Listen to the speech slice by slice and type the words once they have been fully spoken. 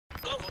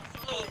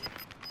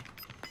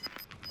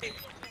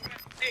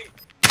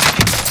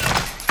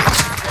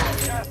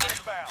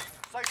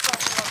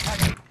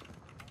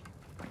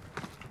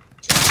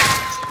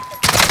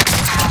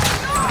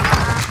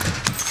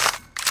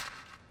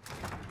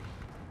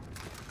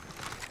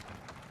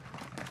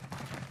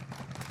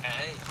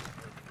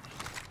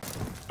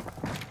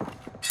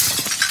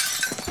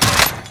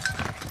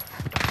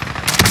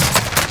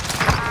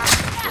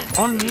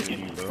On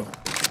me, bro.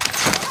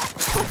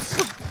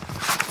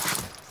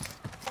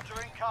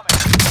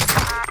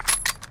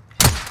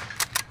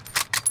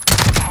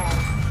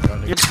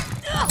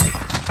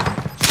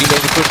 You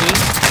guys are pushing?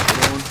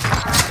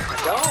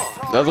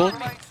 Another one?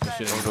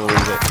 Shit, I don't know where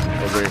he's at.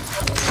 Over here.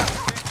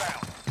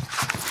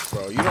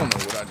 Bro, you don't know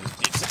what I just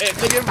did. Hey,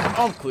 nigga,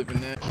 I'm clipping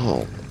that.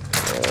 Oh,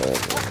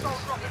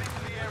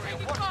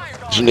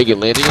 is your nigga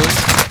landing on?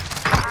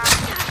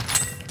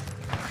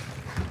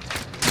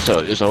 So,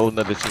 there's a whole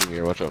nother team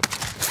here, watch out.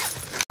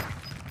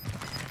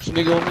 Is your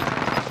nigga on me?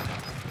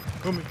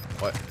 On me.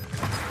 What?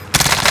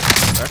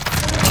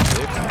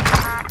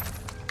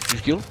 You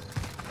kill him?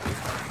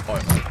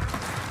 What?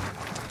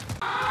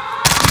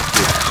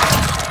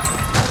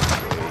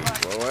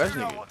 Bro, that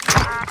nigga.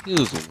 He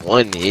was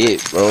one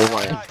hit, bro.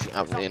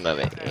 I'm running out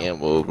of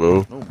ammo,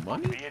 bro. No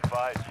money?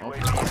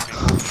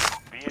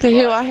 What the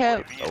hell I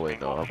have? Oh wait,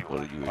 no, I'm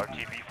going to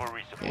UAV.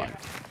 Yeah.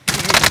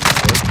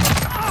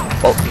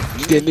 Oh,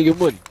 you get nigga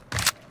money.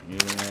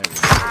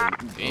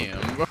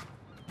 Damn, bro.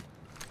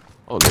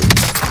 Oh, there.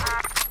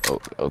 Oh,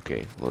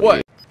 okay. Well, What?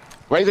 yeah.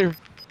 Right there.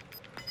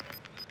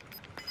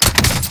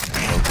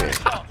 Okay.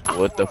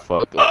 What the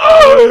fuck?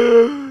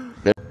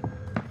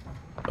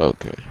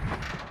 Okay.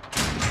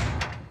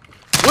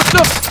 What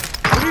the?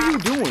 What are you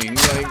doing?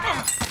 Like,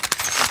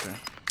 okay.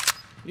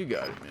 You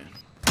got it, man.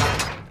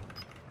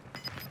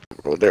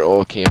 Bro, they're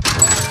all camping.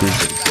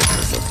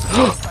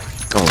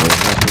 Come on,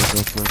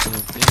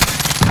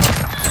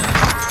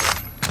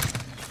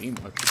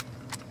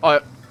 Oh,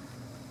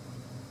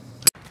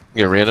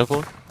 you ran up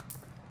on?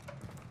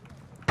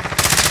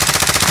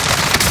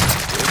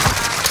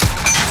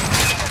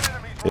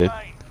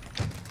 Yeah.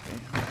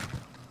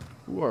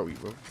 who are we,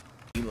 bro?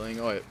 You laying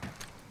on it.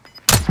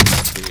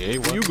 Yeah,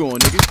 Where you going,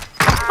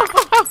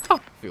 nigga?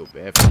 Feel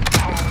bad for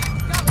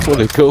you.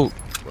 What a coat.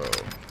 Bro.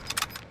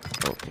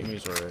 Okay.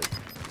 It's alright.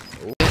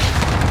 Oh.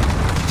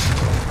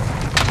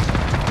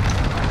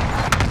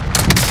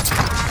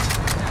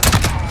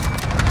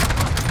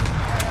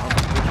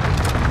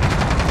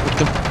 What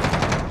the?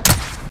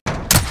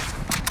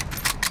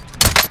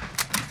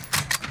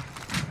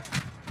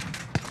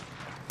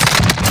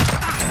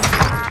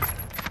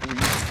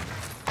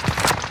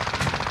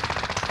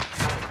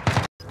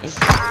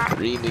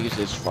 Three niggas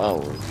just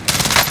following.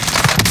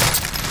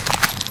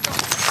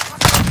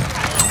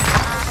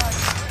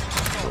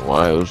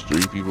 Why those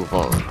three people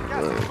following me?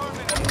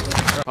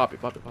 Pop it.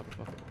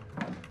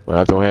 Well,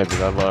 I don't have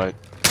it. I lied.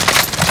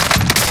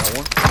 Got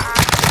one.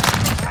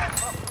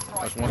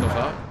 That's one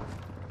outside.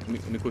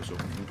 Let me quick show.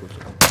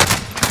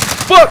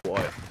 Fuck!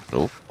 What?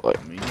 Nope. What?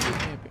 I mean, you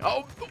can't be.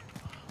 Oh!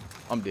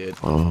 I'm dead.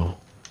 Oh.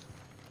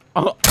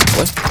 What?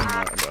 What?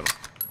 I got him.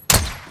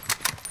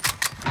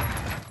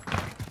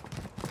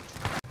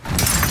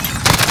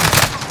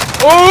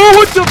 Oh,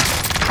 what the?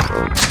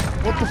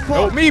 What the fuck?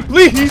 Help me,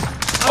 please!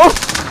 Oh!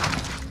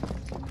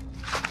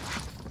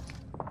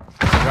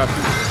 Grab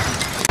you.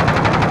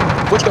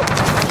 What the?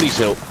 Please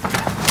help.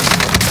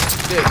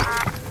 Dead.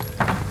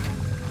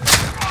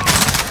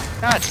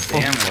 God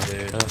damn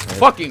it, dude.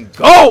 Fucking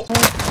go!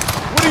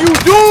 What are you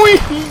doing?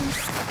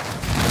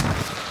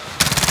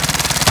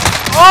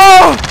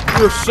 Oh!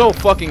 You're so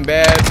fucking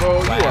bad, bro.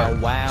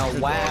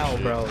 Wow,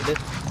 bro. This,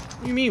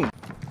 What do you mean?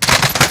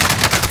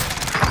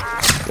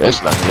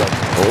 That's not help.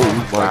 Oh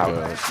my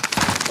god.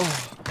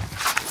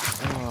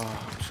 Oh,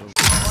 I'm so...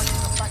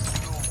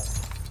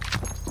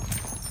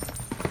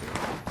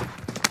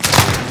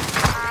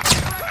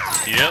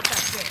 Yep.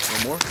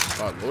 One more?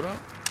 Load up?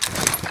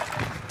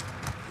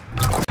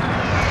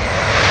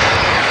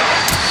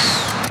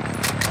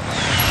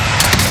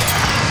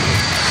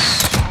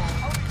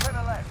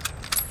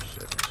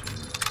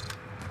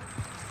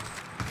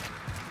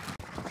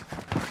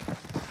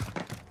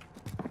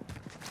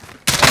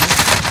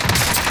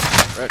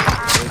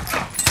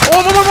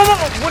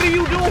 Oh, what are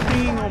you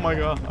doing? Oh my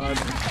god.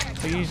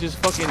 He's just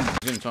fucking...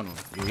 He's in tunnel.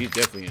 Yeah, he's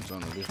definitely in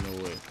tunnel. There's no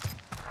way.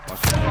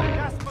 Watch this.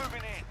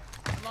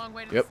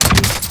 Yep.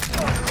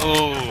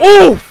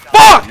 Oh,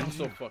 fuck! I'm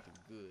so fucking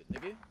good,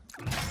 nigga.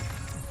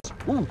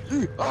 Ooh,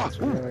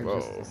 Bro.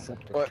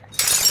 What?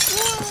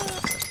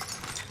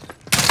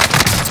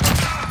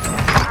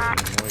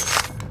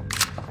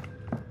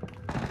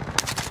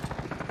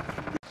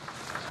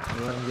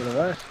 you want to get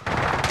away?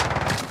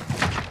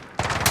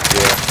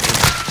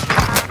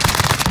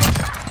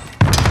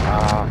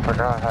 I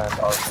forgot I had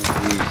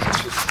RPGs.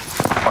 It's just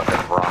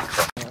fucking rocks.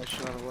 I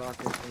shot a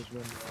rocket. There's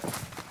one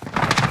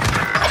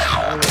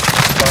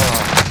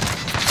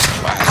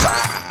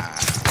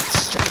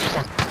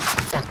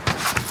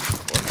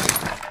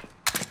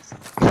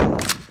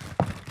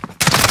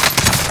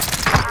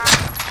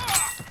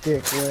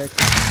Dick lick.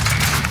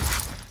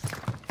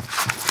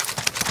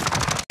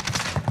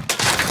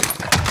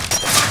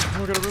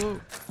 I gotta reload.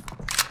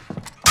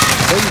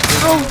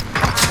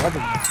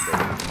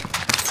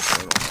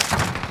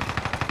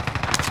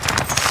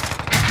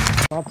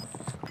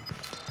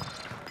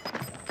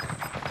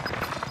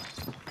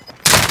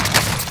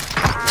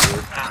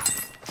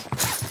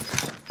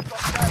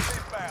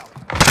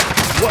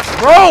 What,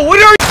 bro? What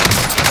are you?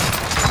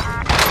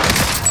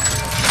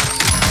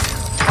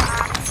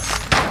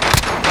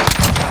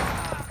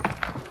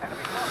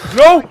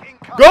 No,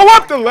 go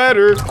up the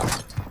ladder.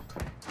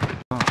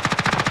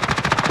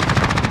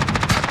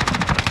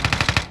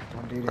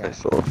 Don't do that.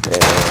 That's so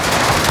bad.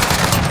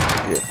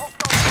 Yeah.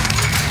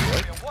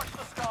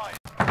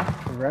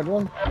 The red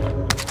one?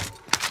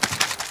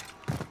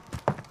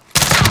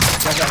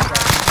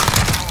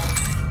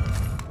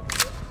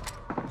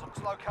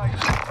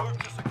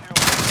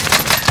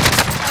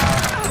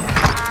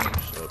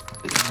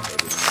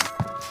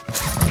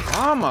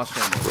 Why am I so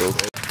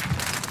much?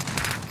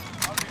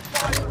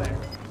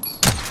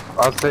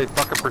 I'd say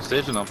fucking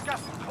precision them.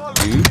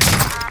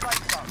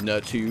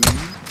 Nut you.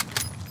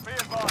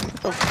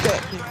 Okay.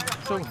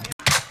 So.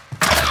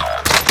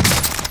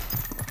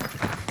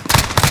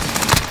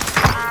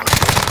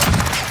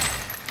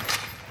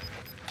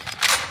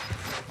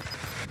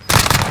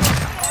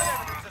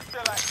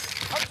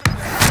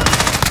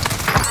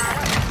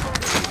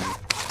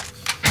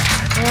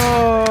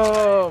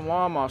 Oh,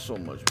 why am I so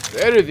much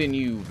better than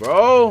you,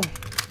 bro?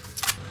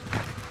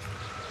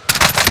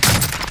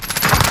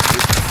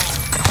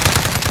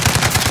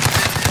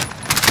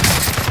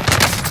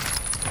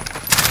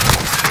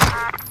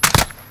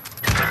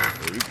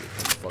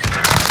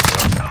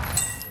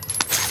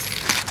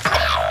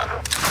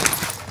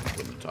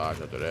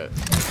 After that.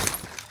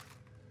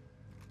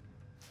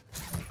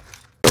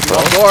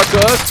 Door,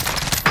 cuz.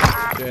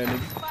 Yeah, nigga.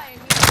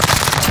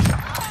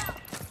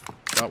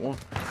 Got one.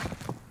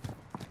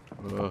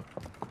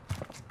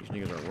 These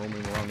niggas are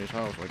roaming around this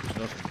house like it's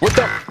nothing. What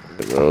the?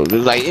 Bro, it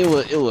was like it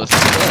was stuff,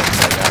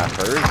 like I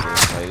heard it.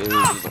 Like it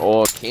was just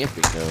all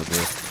camping down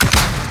there.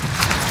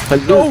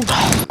 Like no.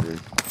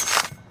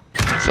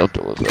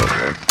 Something was up,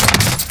 man.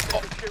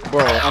 Oh,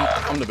 bro,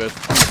 I'm the best.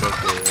 I'm the best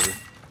player ever.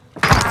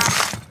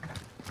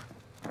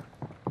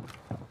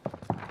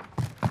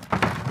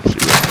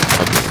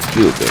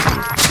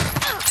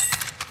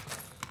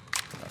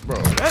 Bro,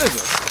 that is a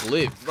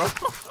clip, bro.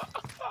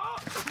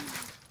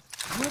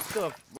 What the?